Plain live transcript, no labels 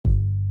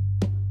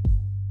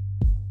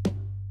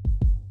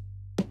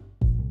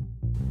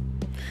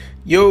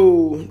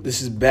Yo,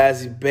 this is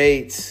Bazzy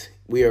Bates.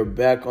 We are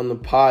back on the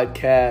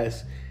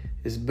podcast.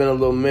 It's been a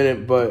little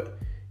minute, but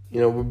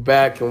we're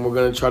back and we're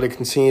gonna try to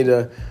continue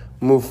to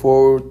move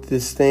forward with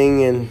this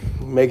thing and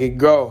make it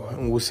grow,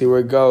 and we'll see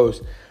where it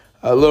goes.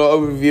 A little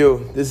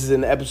overview. This is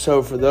an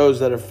episode for those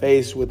that are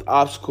faced with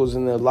obstacles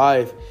in their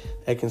life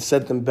that can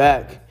set them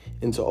back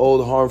into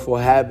old harmful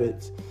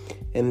habits,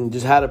 and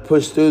just how to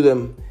push through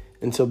them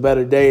until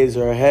better days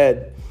are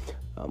ahead.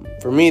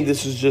 For me,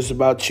 this is just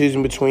about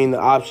choosing between the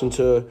option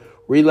to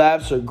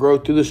relapse or grow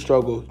through the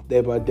struggle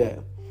day by day.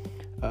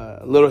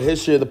 A little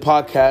history of the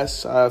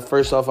podcast.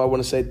 First off, I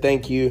want to say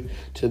thank you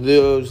to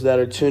those that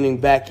are tuning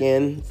back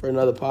in for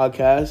another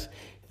podcast.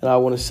 And I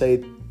want to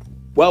say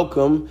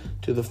welcome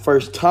to the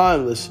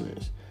first-time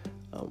listeners.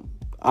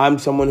 I'm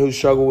someone who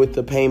struggled with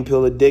the pain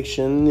pill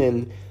addiction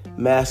and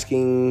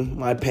masking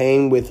my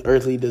pain with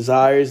earthly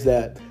desires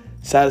that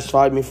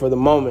satisfied me for the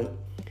moment.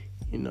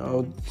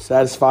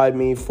 Satisfied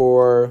me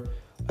for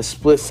a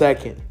split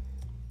second.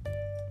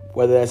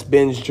 Whether that's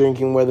binge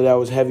drinking, whether that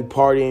was heavy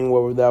partying,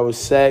 whether that was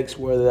sex,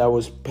 whether that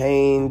was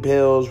pain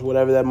pills,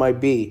 whatever that might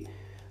be.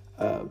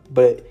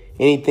 But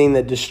anything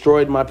that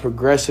destroyed my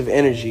progressive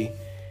energy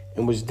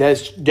and was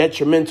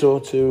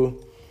detrimental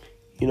to,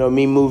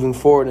 me moving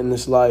forward in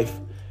this life.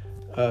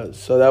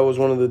 So that was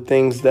one of the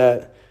things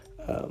that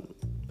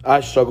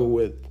I struggled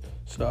with.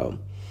 So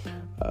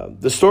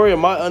the story of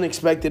my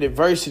unexpected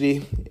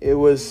adversity, it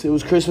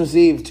was Christmas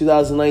Eve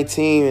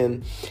 2019,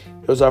 and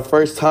it was our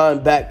first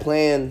time back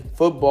playing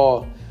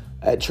football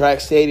at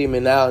Track Stadium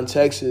in Allen,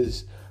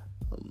 Texas.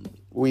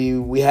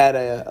 We had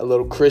a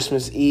little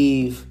Christmas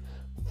Eve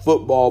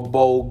football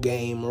bowl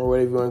game, or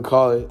whatever you want to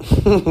call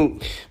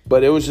it.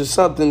 But it was just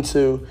something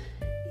to,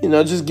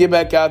 just get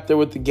back out there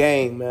with the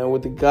game, man,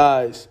 with the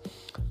guys.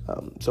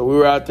 So we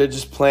were out there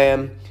just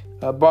playing.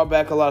 Brought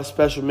back a lot of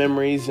special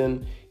memories,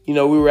 and we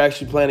were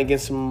actually playing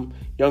against some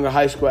younger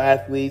high school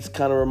athletes.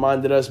 Kind of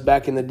reminded us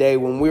back in the day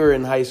when we were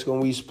in high school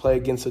and we used to play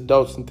against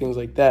adults and things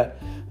like that.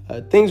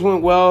 Things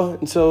went well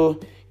until,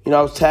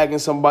 I was tagging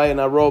somebody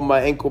and I rolled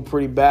my ankle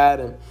pretty bad.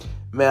 And,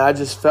 man, I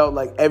just felt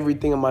like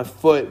everything in my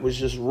foot was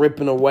just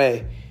ripping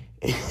away.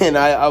 And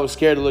I was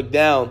scared to look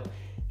down.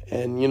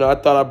 And, I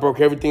thought I broke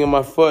everything in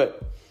my foot.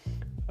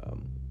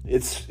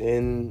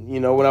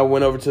 When I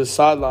went over to the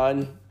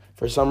sideline,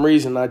 for some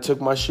reason, I took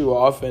my shoe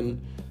off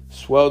and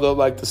swelled up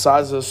like the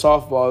size of a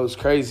softball. It was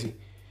crazy.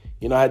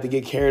 I had to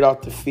get carried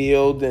off the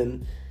field,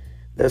 and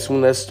that's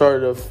when that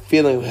started, a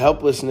feeling of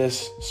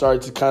helplessness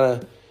started to kind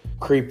of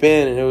creep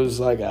in, and it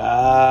was like,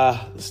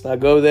 let's not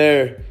go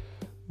there.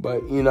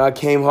 But, I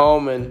came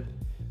home, and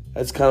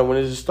that's kind of when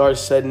it just started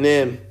setting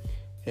in.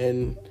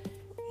 And,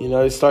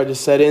 it started to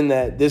set in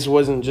that this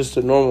wasn't just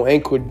a normal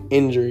ankle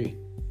injury,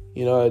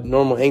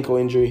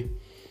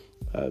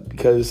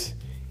 because,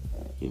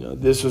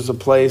 this was a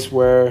place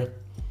where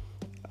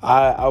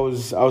I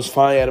was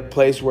finally at a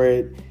place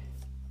where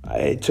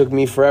it took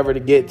me forever to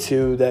get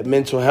to that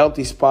mental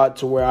healthy spot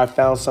to where I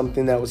found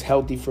something that was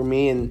healthy for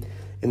me, and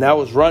that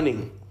was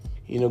running.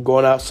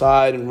 Going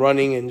outside and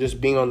running and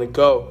just being on the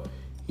go.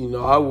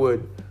 I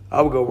would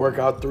go work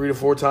out 3 to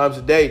 4 times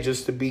a day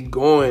just to be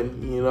going,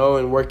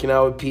 and working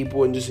out with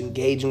people and just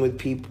engaging with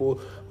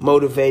people,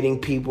 motivating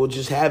people,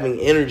 just having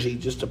energy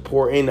just to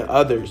pour into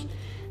others.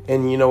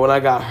 And, when I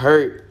got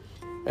hurt,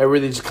 it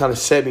really just kind of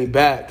set me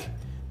back.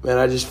 Man,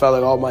 I just felt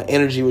like all my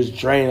energy was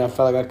drained. I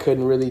felt like I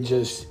couldn't really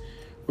just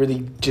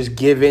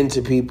give in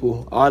to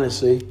people,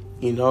 honestly,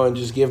 and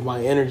just give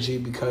my energy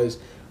because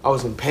I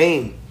was in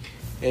pain.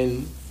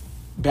 And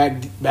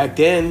back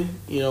then,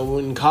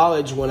 in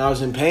college, when I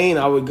was in pain,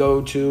 I would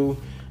go to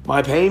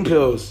my pain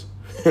pills,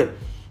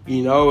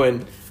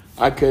 and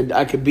I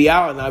could be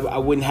out and I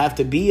wouldn't have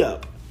to be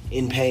up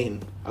in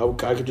pain.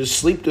 I could just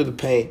sleep through the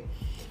pain.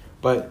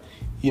 But,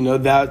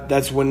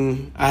 that's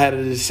when I had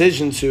a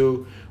decision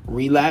to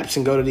relapse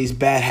and go to these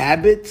bad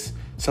habits,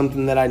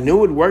 something that I knew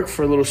would work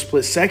for a little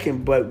split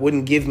second, but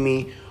wouldn't give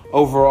me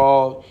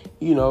overall,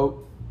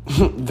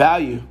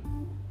 value,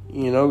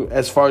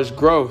 as far as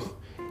growth.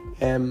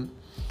 And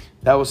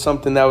that was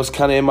something that was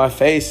kind of in my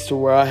face to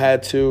where I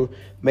had to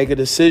make a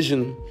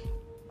decision.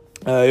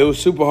 It was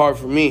super hard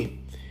for me.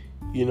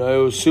 It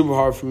was super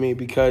hard for me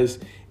because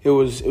it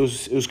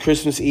was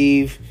Christmas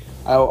Eve.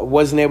 I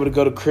wasn't able to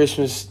go to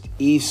Christmas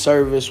Eve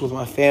service with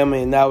my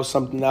family, and that was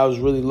something that I was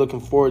really looking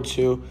forward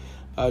to.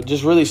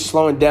 Just really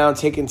slowing down,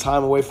 taking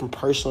time away from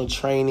personal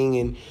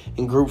training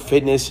and group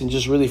fitness, and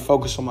just really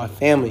focus on my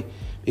family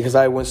because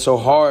I went so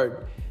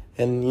hard.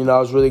 And, I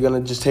was really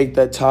going to just take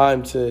that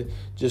time to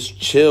just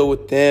chill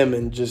with them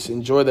and just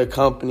enjoy their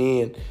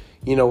company. And,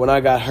 when I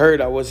got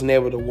hurt, I wasn't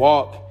able to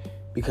walk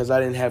because I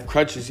didn't have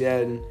crutches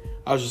yet, and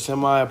I was just in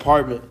my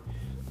apartment.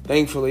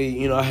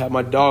 Thankfully, I had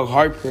my dog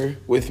Harper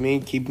with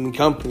me, keeping me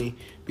company,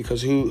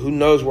 because who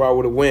knows where I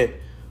would have went.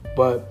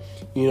 But,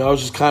 I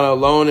was just kind of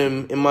alone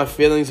in my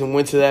feelings and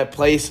went to that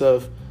place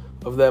of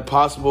that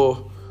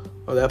possible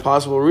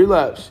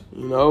relapse,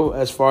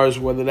 as far as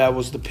whether that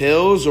was the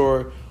pills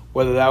or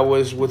whether that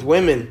was with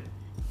women,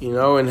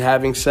 and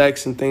having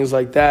sex and things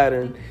like that,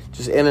 and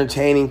just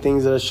entertaining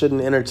things that I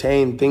shouldn't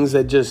entertain, things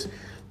that just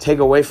take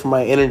away from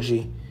my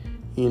energy,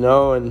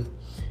 and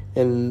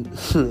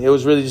it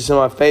was really just in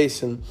my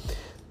face. And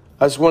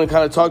I just want to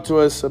kind of talk to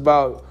us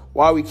about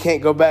why we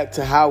can't go back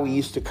to how we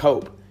used to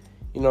cope.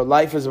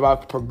 Life is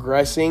about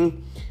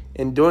progressing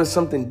and doing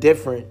something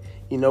different.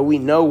 We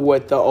know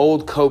what the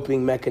old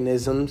coping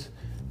mechanisms,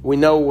 we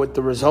know what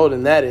the result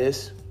in that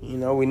is. We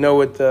know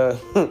what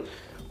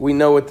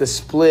the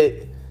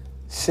split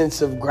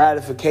sense of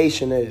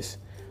gratification is.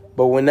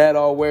 But when that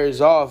all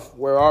wears off,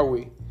 where are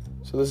we?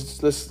 So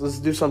let's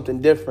do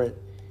something different.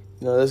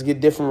 Let's get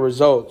different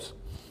results.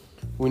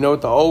 We know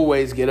what the old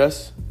ways get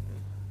us.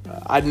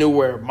 I knew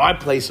where my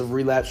place of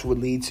relapse would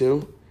lead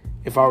to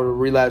if I were to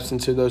relapse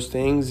into those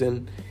things.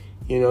 And,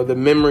 the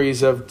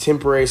memories of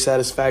temporary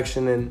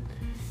satisfaction and,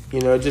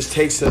 it just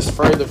takes us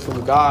further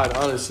from God,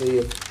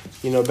 honestly.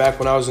 Back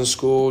when I was in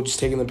school, just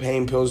taking the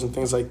pain pills and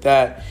things like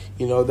that,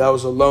 that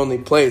was a lonely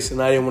place,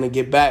 and I didn't want to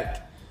get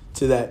back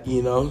to that,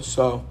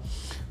 So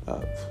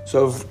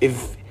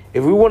if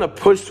we want to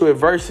push to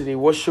adversity,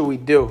 what should we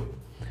do?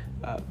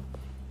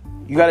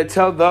 You got to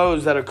tell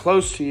those that are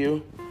close to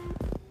you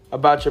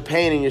about your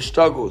pain and your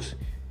struggles.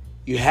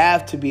 You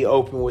have to be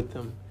open with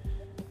them.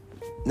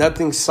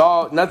 Nothing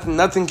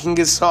can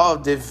get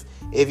solved if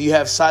you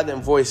have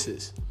silent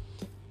voices.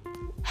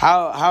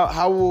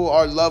 How will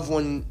our loved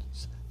ones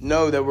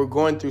know that we're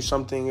going through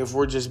something if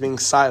we're just being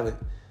silent?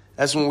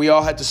 That's when we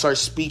all have to start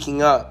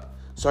speaking up,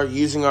 start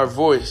using our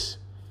voice,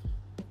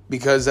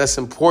 because that's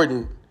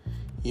important.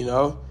 You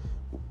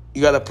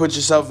got to put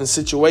yourself in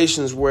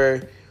situations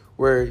where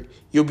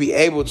you'll be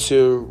able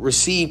to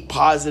receive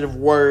positive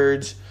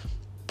words,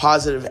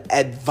 positive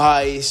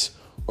advice,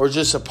 or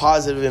just a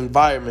positive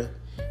environment.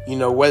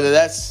 Whether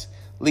that's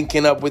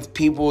linking up with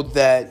people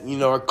that,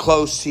 are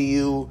close to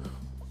you,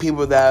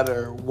 people that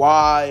are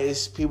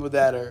wise, people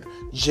that are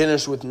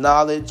generous with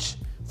knowledge.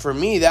 For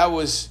me, that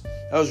was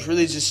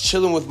really just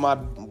chilling with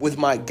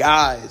my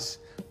guys,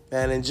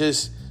 man, and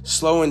just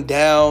slowing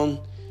down.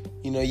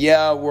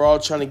 We're all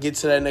trying to get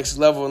to that next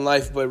level in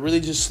life, but really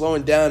just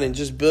slowing down and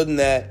just building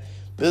that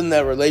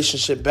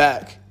relationship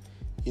back.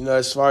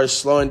 As far as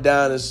slowing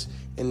down as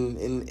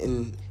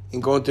and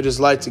going through this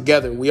life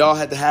together. We all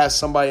had to have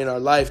somebody in our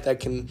life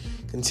that can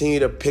continue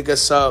to pick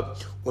us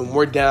up when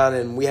we're down,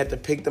 and we had to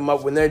pick them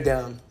up when they're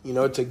down.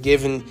 To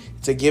give and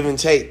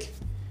take.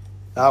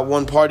 Not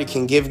one party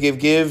can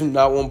give.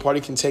 Not one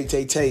party can take.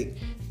 It's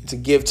a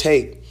give,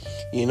 take.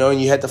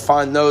 And you have to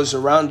find those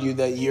around you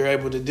that you're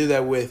able to do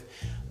that with.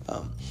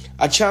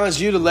 I challenge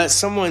you to let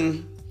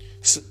someone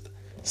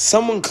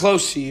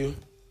close to you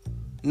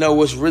know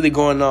what's really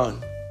going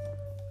on.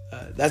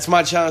 That's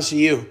my challenge to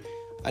you.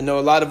 I know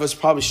a lot of us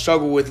probably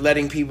struggle with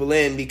letting people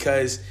in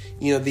because,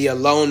 the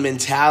alone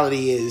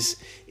mentality is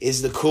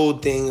the cool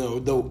thing, or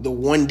the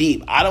one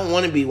deep. I don't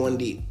want to be one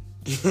deep.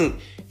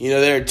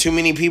 There are too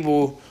many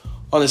people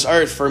on this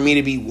earth for me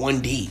to be one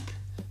deep.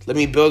 Let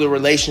me build a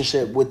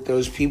relationship with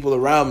those people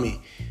around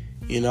me.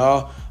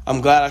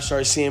 I'm glad I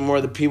started seeing more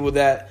of the people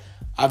that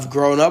I've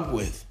grown up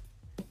with.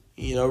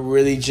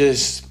 Really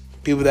just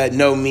people that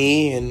know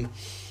me and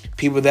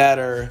people that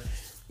are,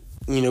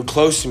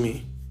 close to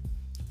me.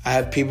 I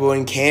have people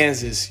in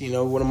Kansas,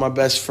 one of my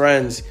best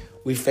friends.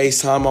 We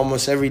FaceTime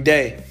almost every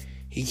day.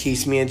 He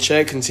keeps me in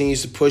check,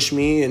 continues to push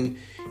me. And,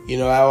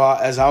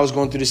 as I was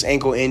going through this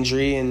ankle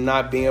injury and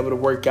not being able to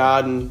work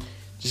out and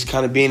just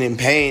kind of being in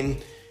pain,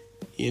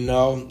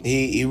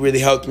 he really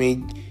helped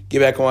me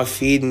get back on my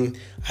feet. And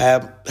I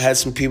have had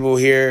some people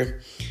here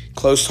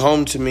close to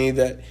home to me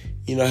that,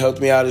 helped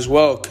me out as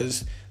well,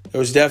 because there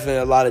was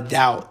definitely a lot of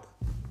doubt.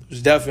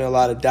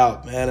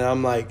 Man. And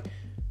I'm like,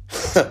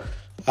 I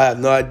have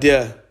no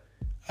idea.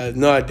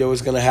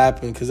 What's going to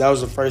happen, because that was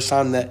the first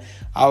time that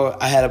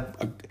I had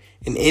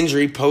an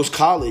injury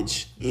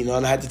post-college, and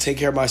I had to take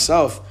care of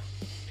myself.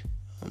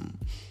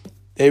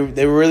 They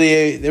were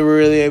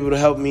really able to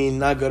help me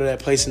not go to that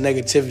place of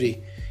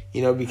negativity,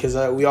 because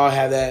we all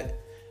have that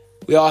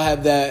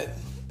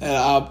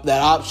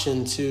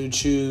option to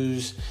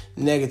choose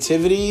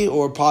negativity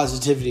or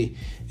positivity,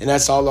 and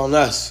that's all on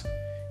us,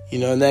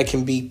 and that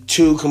can be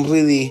two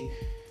completely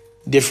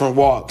different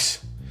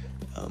walks.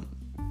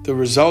 The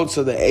results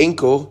of the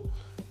ankle,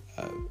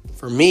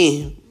 for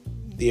me,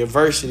 the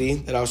adversity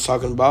that I was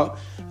talking about,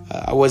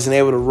 I wasn't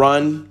able to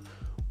run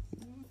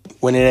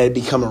when it had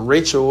become a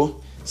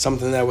ritual,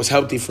 something that was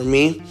healthy for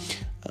me.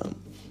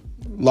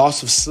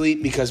 Loss of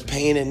sleep because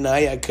pain at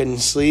night, I couldn't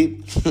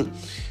sleep.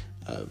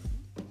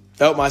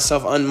 Felt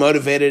myself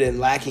unmotivated and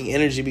lacking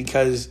energy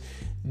because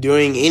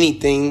doing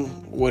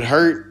anything would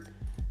hurt.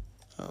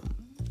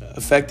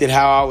 Affected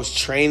how I was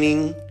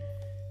training.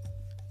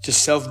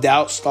 Just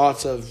self-doubt,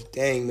 thoughts of,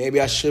 dang, maybe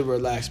I should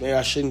relax. Maybe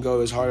I shouldn't go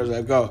as hard as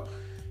I go.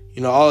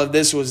 All of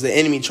this was the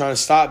enemy trying to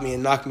stop me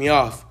and knock me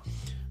off.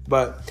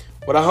 But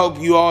what I hope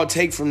you all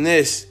take from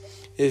this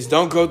is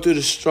don't go through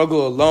the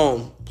struggle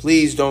alone.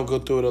 Please don't go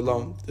through it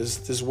alone.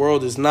 This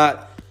world is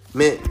not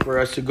meant for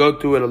us to go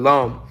through it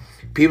alone.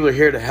 People are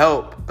here to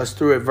help us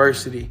through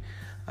adversity.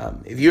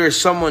 If you're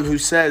someone who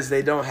says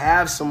they don't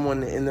have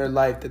someone in their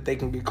life that they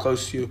can get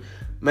close to,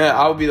 man,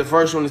 I will be the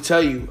first one to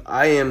tell you,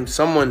 I am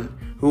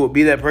someone who will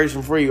be that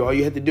person for you. All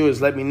you have to do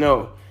is let me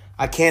know.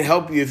 I can't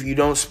help you if you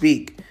don't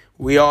speak.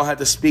 We all have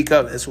to speak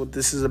up. That's what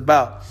this is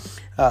about.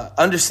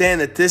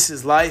 Understand that this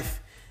is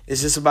life.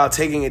 It's just about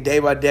taking it day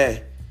by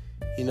day.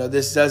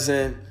 This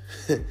doesn't,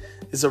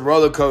 it's a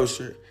roller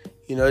coaster.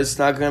 It's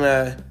not going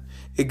to,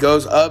 it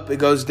goes up, it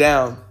goes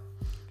down.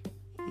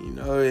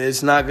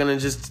 It's not going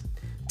to just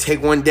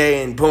take one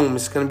day and boom,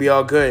 it's going to be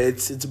all good.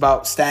 It's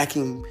about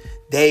stacking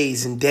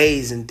days and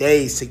days and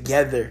days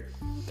together.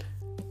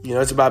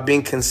 It's about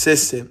being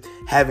consistent,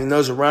 having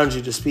those around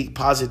you to speak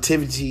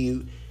positivity to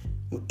you.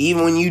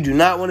 Even when you do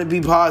not want to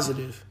be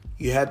positive,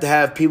 you have to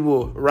have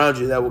people around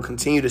you that will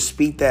continue to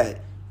speak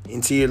that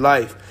into your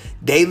life.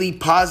 Daily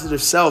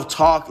positive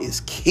self-talk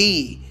is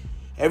key.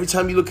 Every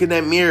time you look in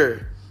that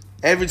mirror,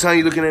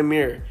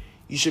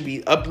 you should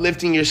be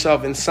uplifting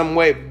yourself in some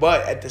way,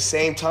 but at the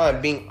same time,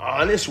 being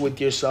honest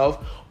with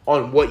yourself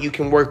on what you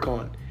can work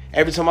on.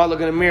 Every time I look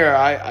in the mirror,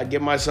 I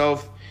give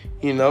myself,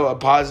 a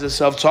positive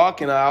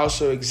self-talk, and I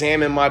also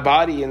examine my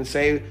body and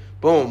say,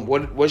 boom,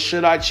 what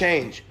should I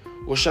change?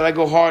 What should I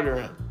go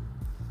harder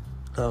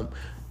on?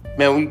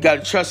 Man, we got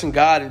to trust in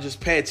God and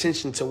just pay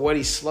attention to what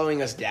he's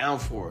slowing us down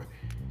for.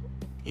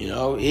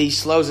 He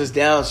slows us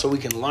down so we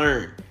can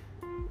learn.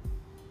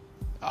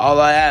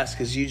 All I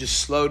ask is you just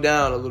slow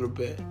down a little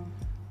bit.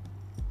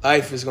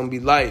 Life is going to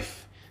be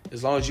life.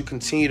 As long as you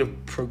continue to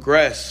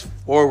progress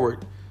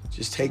forward,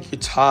 just take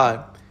your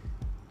time.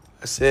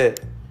 That's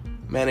it.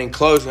 Man, in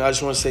closing, I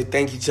just want to say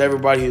thank you to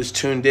everybody who's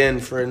tuned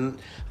in for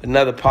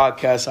another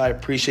podcast. I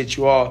appreciate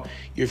you all.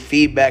 Your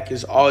feedback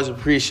is always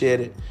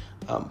appreciated.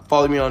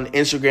 Follow me on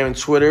Instagram and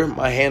Twitter.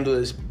 My handle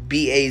is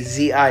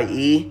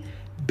BAZIE,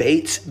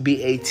 Bates,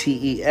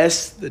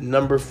 BATES, the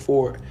number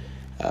 4.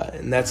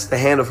 And that's the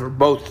handle for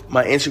both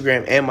my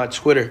Instagram and my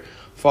Twitter.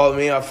 Follow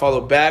me, I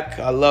follow back.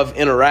 I love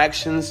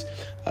interactions.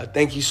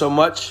 Thank you so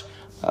much.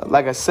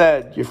 Like I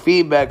said, your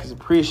feedback is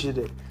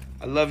appreciated.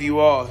 I love you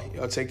all.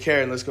 Y'all take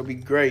care and let's go be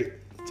great.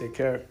 Take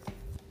care.